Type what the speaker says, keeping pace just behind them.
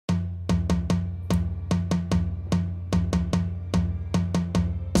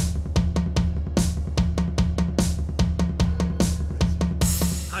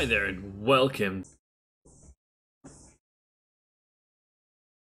Hi there and welcome.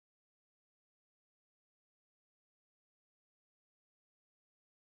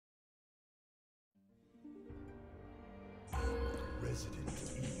 Resident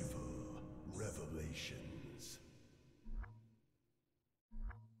Evil Revelations.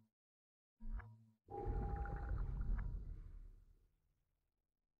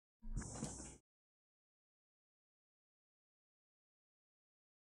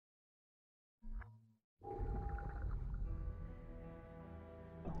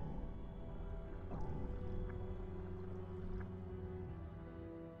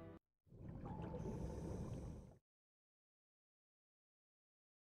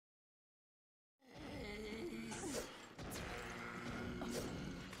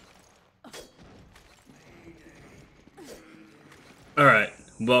 Alright,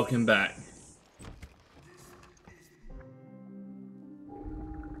 welcome back.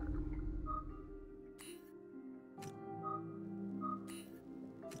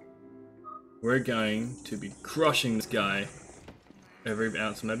 We're going to be crushing this guy every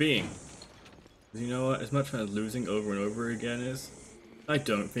ounce of my being. You know what? As much fun as losing over and over again is, I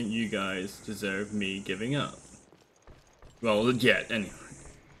don't think you guys deserve me giving up. Well, yet, anyway.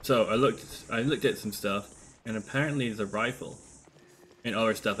 So I looked at some stuff, and apparently there's a rifle and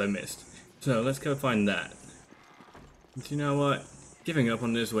other stuff I missed. So let's go find that. But you know what? Giving up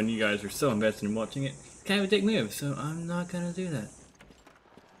on this when you guys are so invested in watching it, kind of a dick move, so I'm not gonna do that.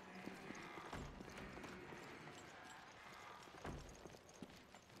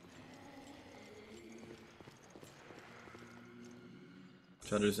 Try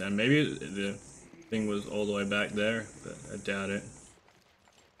to understand. Maybe the thing was all the way back there, but I doubt it.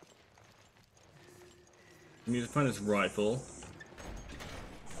 I need to find this rifle.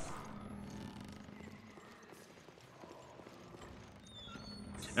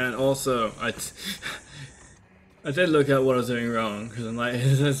 And also, I did look at what I was doing wrong, because I'm like,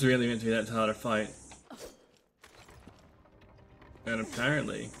 is this really meant to be that hard to fight? And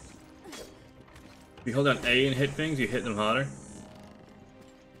apparently, if you hold down A and hit things, you hit them harder.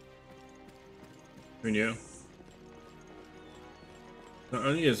 Who knew? Not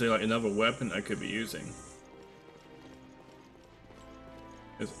only is there like another weapon I could be using,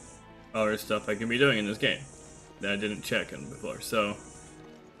 there's other stuff I can be doing in this game that I didn't check on before, so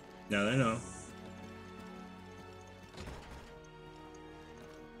now I know.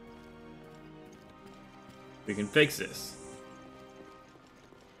 We can fix this.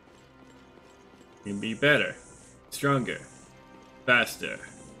 We can be better, stronger, faster,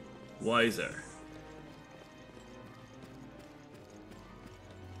 wiser.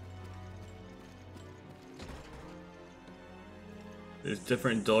 There's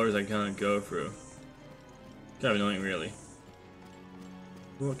different doors I can't go through. Kind of annoying, really.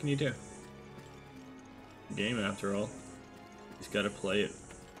 What can you do? Game, after all. You just gotta play it.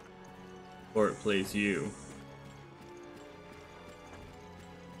 Or it plays you.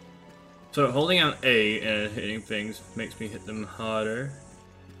 So holding out A and hitting things makes me hit them harder.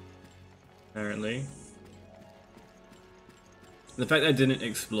 Apparently. The fact that I didn't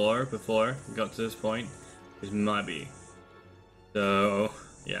explore before we got to this point is might be. So,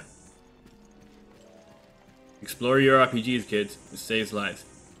 yeah. Explore your RPGs, kids. It saves lives.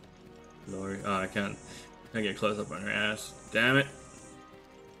 Lord, oh, I can't get close up on her ass. Damn it.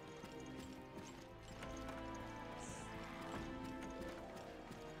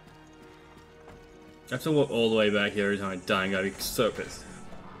 I have to walk all the way back here every time I die and gotta be so pissed.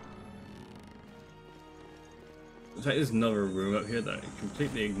 In fact, there's another room up here that I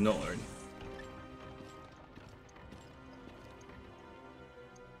completely ignored.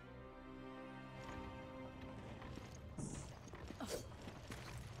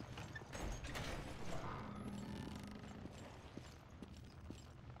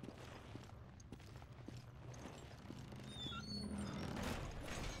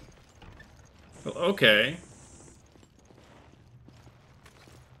 Well, okay.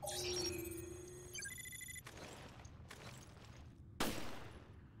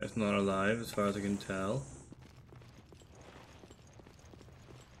 That's not alive as far as I can tell.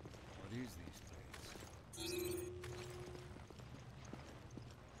 What is these places?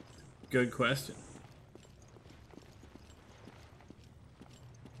 Good question.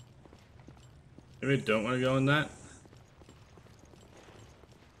 Maybe I don't want to go in that.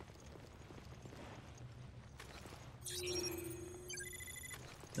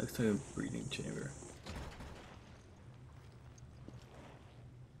 Looks like a breeding chamber.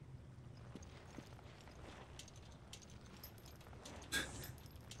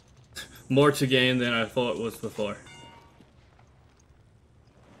 More to gain than I thought was before.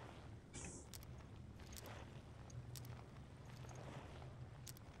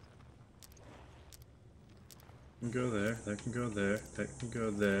 Can go there, that can go there, that can go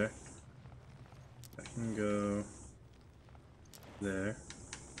there. That can go there.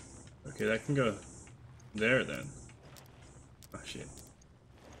 Okay, that can go there then. Oh shit.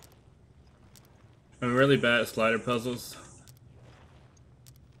 I'm really bad at slider puzzles.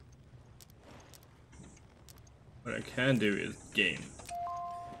 What I can do is game.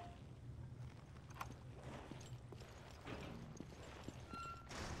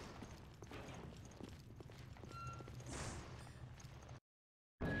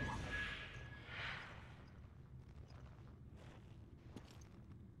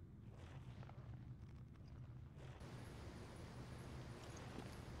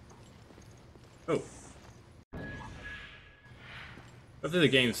 Oh. Hopefully the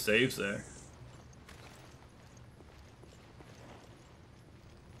game saves there.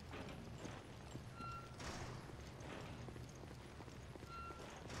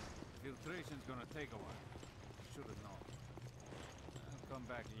 Filtration's gonna take a while. Should have known. I'll come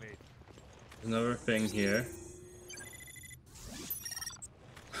back later. There's another thing here.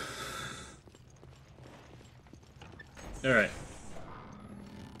 Alright.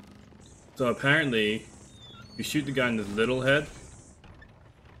 So apparently, if you shoot the guy in his little head,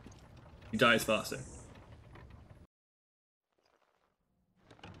 he dies faster.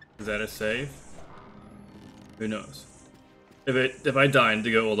 Is that a save? Who knows? If I die and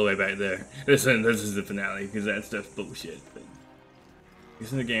to go all the way back there, this is the finale because that stuff's bullshit. But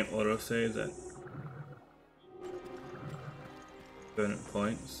using the game autosave that permanent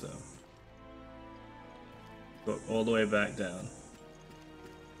points, so go all the way back down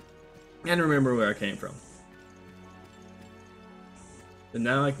and remember where I came from. And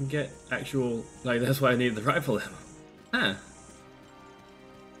now I can get actual, like, that's why I need the rifle ammo.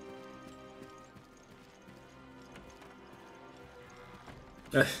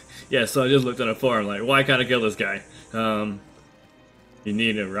 Huh. Yeah, so I just looked on a forum, like, why can't I kill this guy? You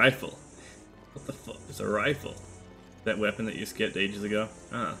need a rifle. What the fuck is a rifle? That weapon that you skipped ages ago?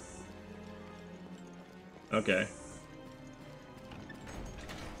 Ah. Okay.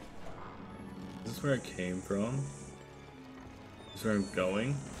 Is this where I came from? Is this where I'm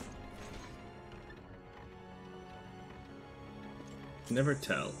going? I can never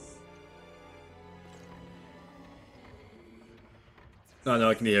tell. Oh no,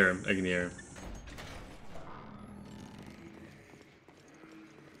 I can hear him. I can hear him.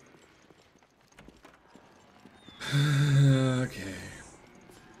 Okay.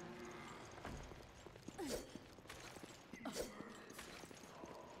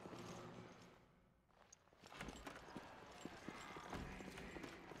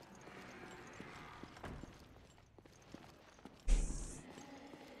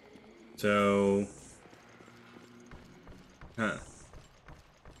 So, huh.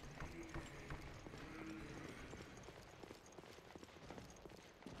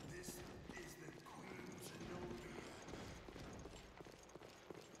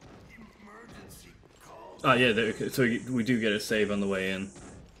 Oh yeah, so we do get a save on the way in.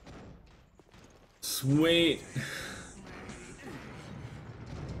 Sweet.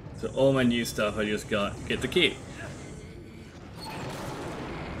 So all my new stuff I just get to keep.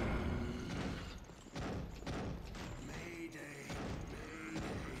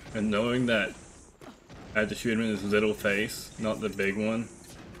 And knowing that I had to shoot him in his little face, not the big one,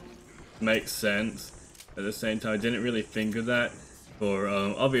 makes sense. At the same time, I didn't really think of that for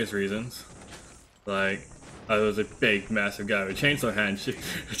obvious reasons. Like, I was a big, massive guy with a chainsaw hand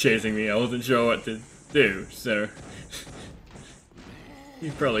chasing me. I wasn't sure what to do, so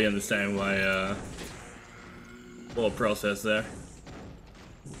you probably understand my whole process there.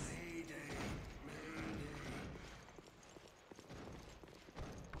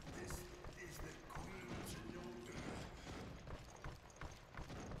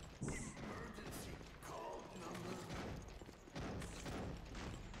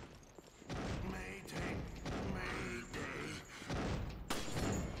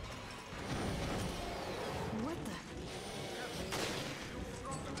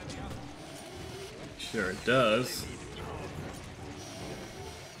 Sure it does.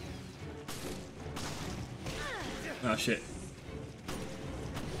 Oh shit.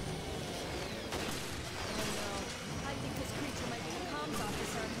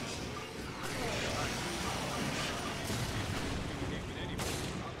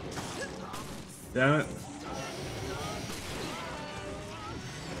 Damn it.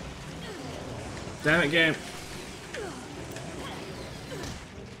 Damn it, game.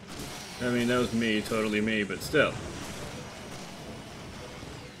 I mean, that was me, totally me, but still.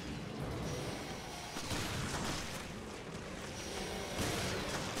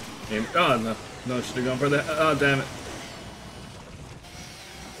 Aim. Oh no, no, should have gone for that. Oh damn it.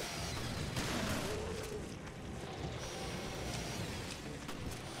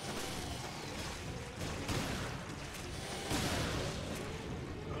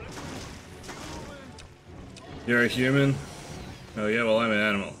 You're a human? Oh yeah, well I'm an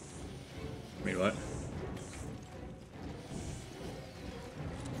animal. Wait, what?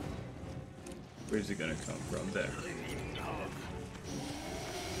 Where's it gonna come from? There.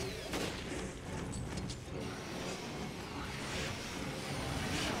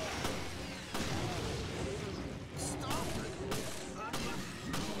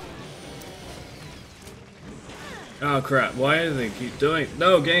 Oh crap, why do they keep doing—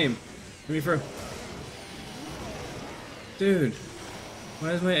 No, game! Give me for— Dude,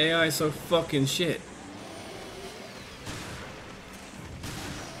 why is my AI so fucking shit?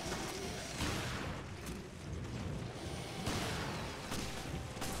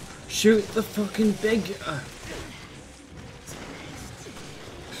 Shoot the fucking big—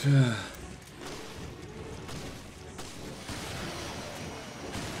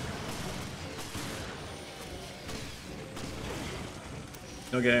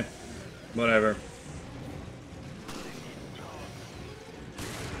 Okay, whatever.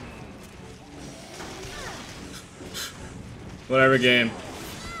 Whatever, game.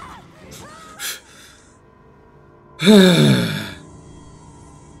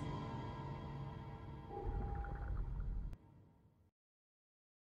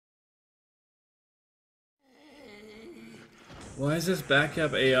 Why is this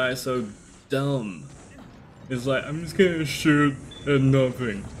backup AI so dumb? It's like, I'm just gonna shoot at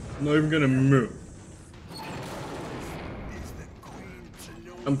nothing. I'm not even gonna move.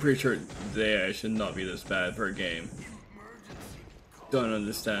 I'm pretty sure the AI should not be this bad for a game. Don't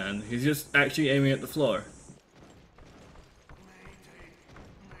understand. He's just actually aiming at the floor.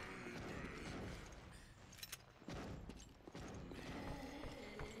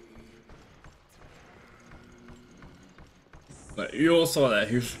 But you all saw that.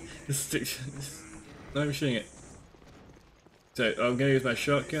 He was not even shooting it. So I'm gonna use my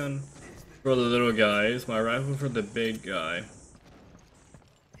shotgun for the little guys, my rifle for the big guy.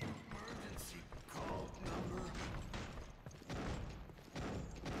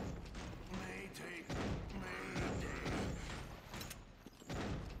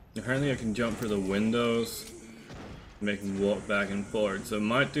 Apparently I can jump through the windows, make him walk back and forward, so I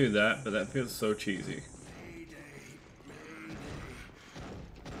might do that, but that feels so cheesy.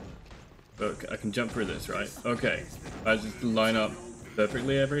 Okay, I can jump through this, right? Okay, I just line up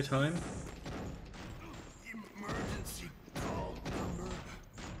perfectly every time.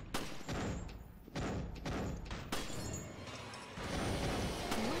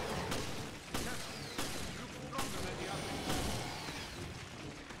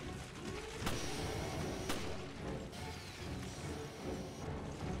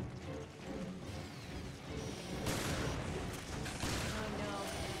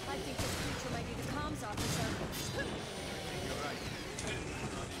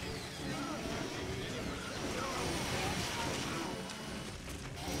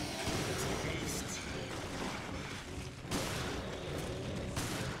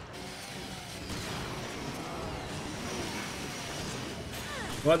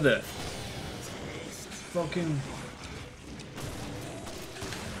 What the? Fucking...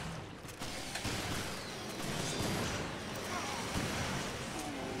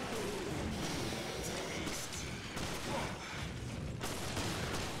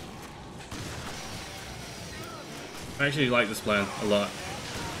 I actually like this plan a lot,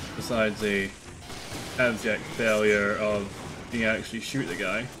 besides the abject failure of being able to actually shoot the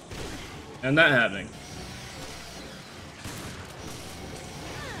guy, and that happening.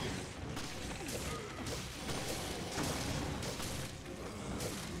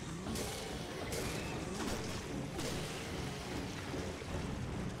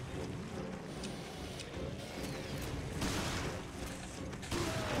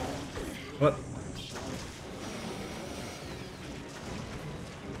 What?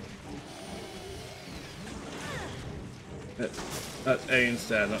 That's A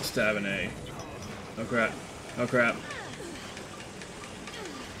instead, not stabbing A. Oh crap. Oh crap.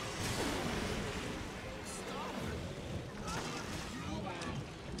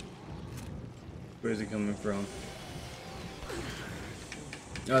 Where's he coming from?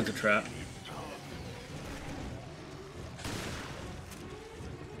 Oh, it's a trap.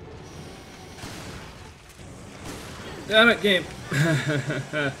 Damn it, game!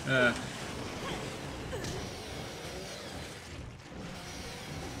 Have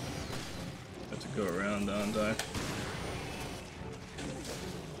to go around, don't I?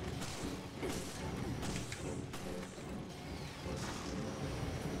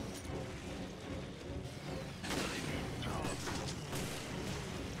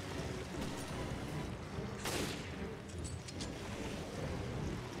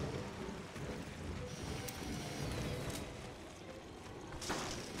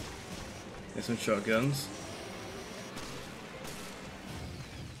 Get some shotguns.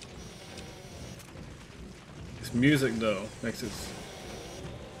 This music though makes it.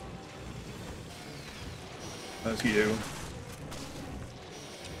 That's you.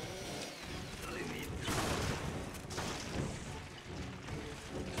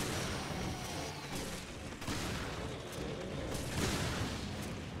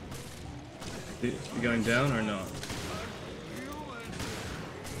 You going down or not?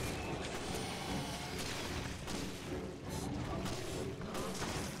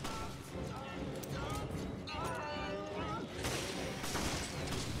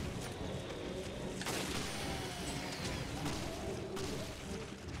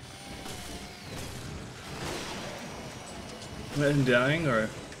 Am I dying or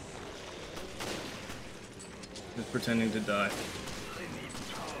just pretending to die?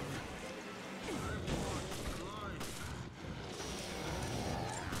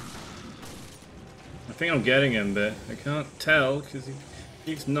 I think I'm getting him, but I can't tell because he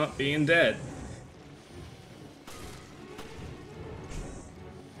keeps not being dead.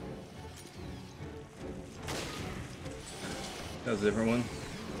 That was a different one.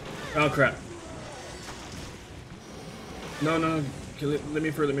 Oh crap. No, no, let me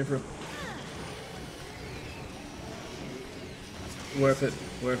through, let me through. Worth it,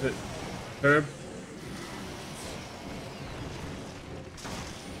 worth it. Herb.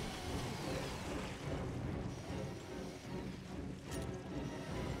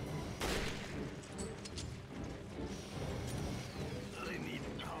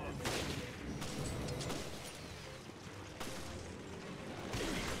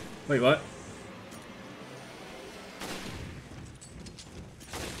 Wait, what?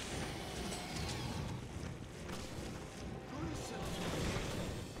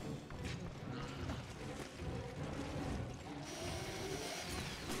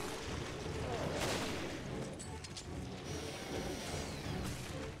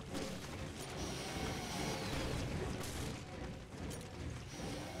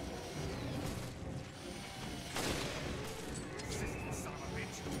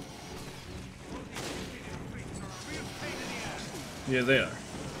 Yeah, they are.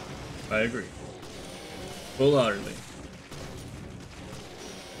 I agree. Full-heartedly.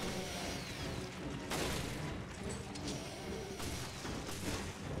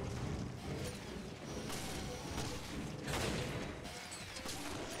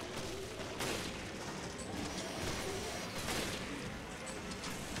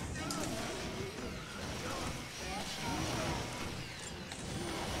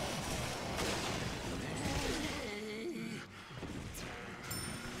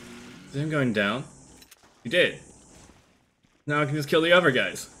 Is him going down? He did. Now I can just kill the other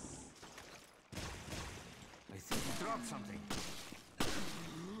guys. I think he dropped something.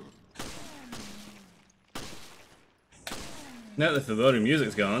 Now that the voting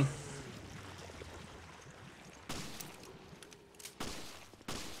music's gone.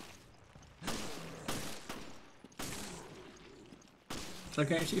 I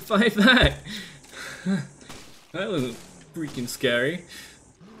can actually fight back. That was freaking scary.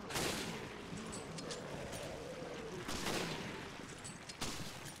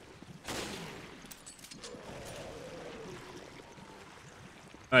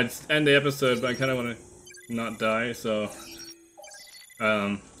 I'd end the episode, but I kind of want to not die, so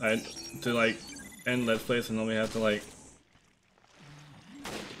I to like end Let's Plays and then we have to like,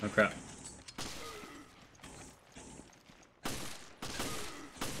 oh crap.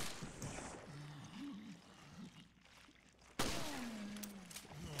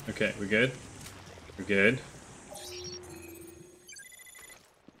 Okay, we're good. We're good.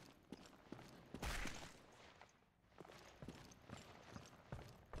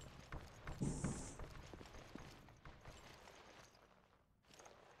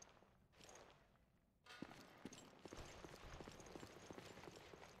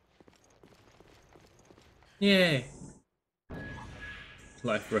 Yay!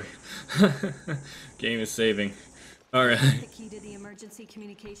 Life break. Game is saving. Alright. The key to the emergency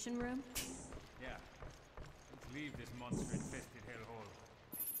communication room? Yeah. Let's leave this monster-infested hellhole.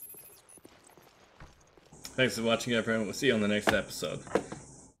 Thanks for watching, everyone. We'll see you on the next episode.